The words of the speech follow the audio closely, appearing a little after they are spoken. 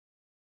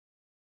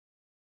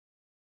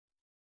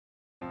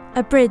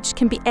A bridge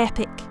can be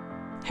epic,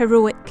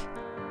 heroic,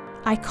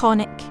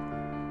 iconic,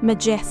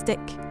 majestic.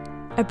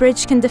 A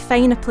bridge can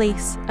define a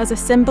place as a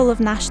symbol of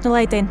national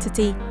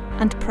identity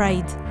and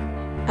pride.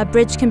 A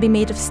bridge can be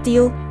made of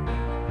steel,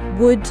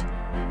 wood,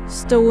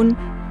 stone,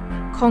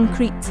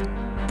 concrete,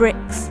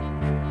 bricks,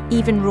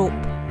 even rope.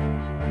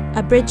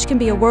 A bridge can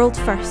be a world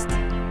first,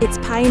 its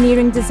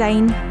pioneering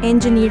design,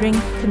 engineering,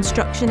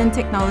 construction and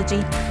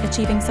technology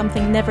achieving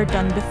something never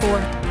done before.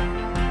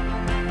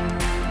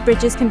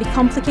 Bridges can be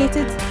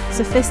complicated,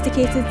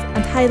 sophisticated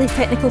and highly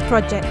technical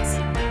projects.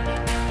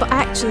 But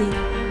actually,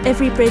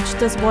 every bridge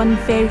does one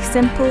very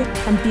simple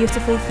and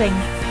beautiful thing.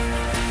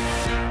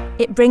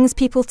 It brings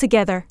people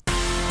together,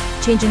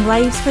 changing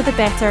lives for the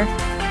better,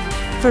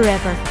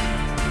 forever.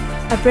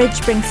 A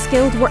bridge brings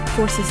skilled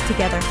workforces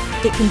together.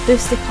 It can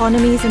boost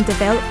economies and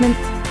development,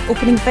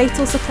 opening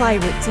vital supply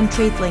routes and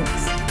trade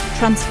links,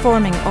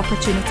 transforming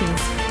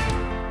opportunities.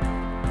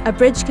 A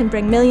bridge can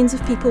bring millions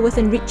of people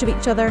within reach of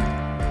each other.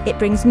 It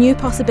brings new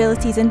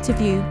possibilities into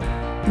view,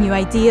 new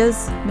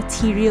ideas,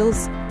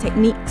 materials,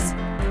 techniques,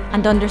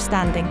 and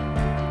understanding.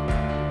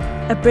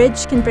 A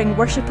bridge can bring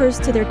worshippers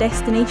to their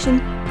destination,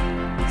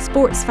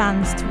 sports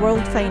fans to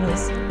world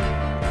finals,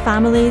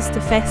 families to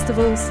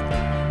festivals,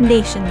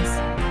 nations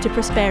to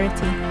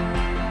prosperity.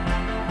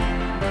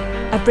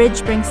 A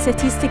bridge brings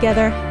cities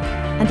together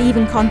and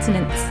even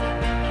continents.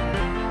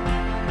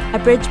 A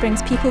bridge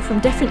brings people from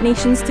different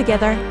nations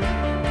together,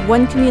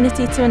 one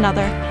community to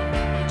another,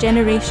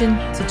 generation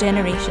to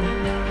generation.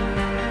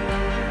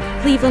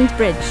 Cleveland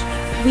Bridge.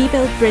 We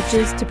build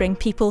bridges to bring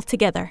people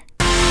together.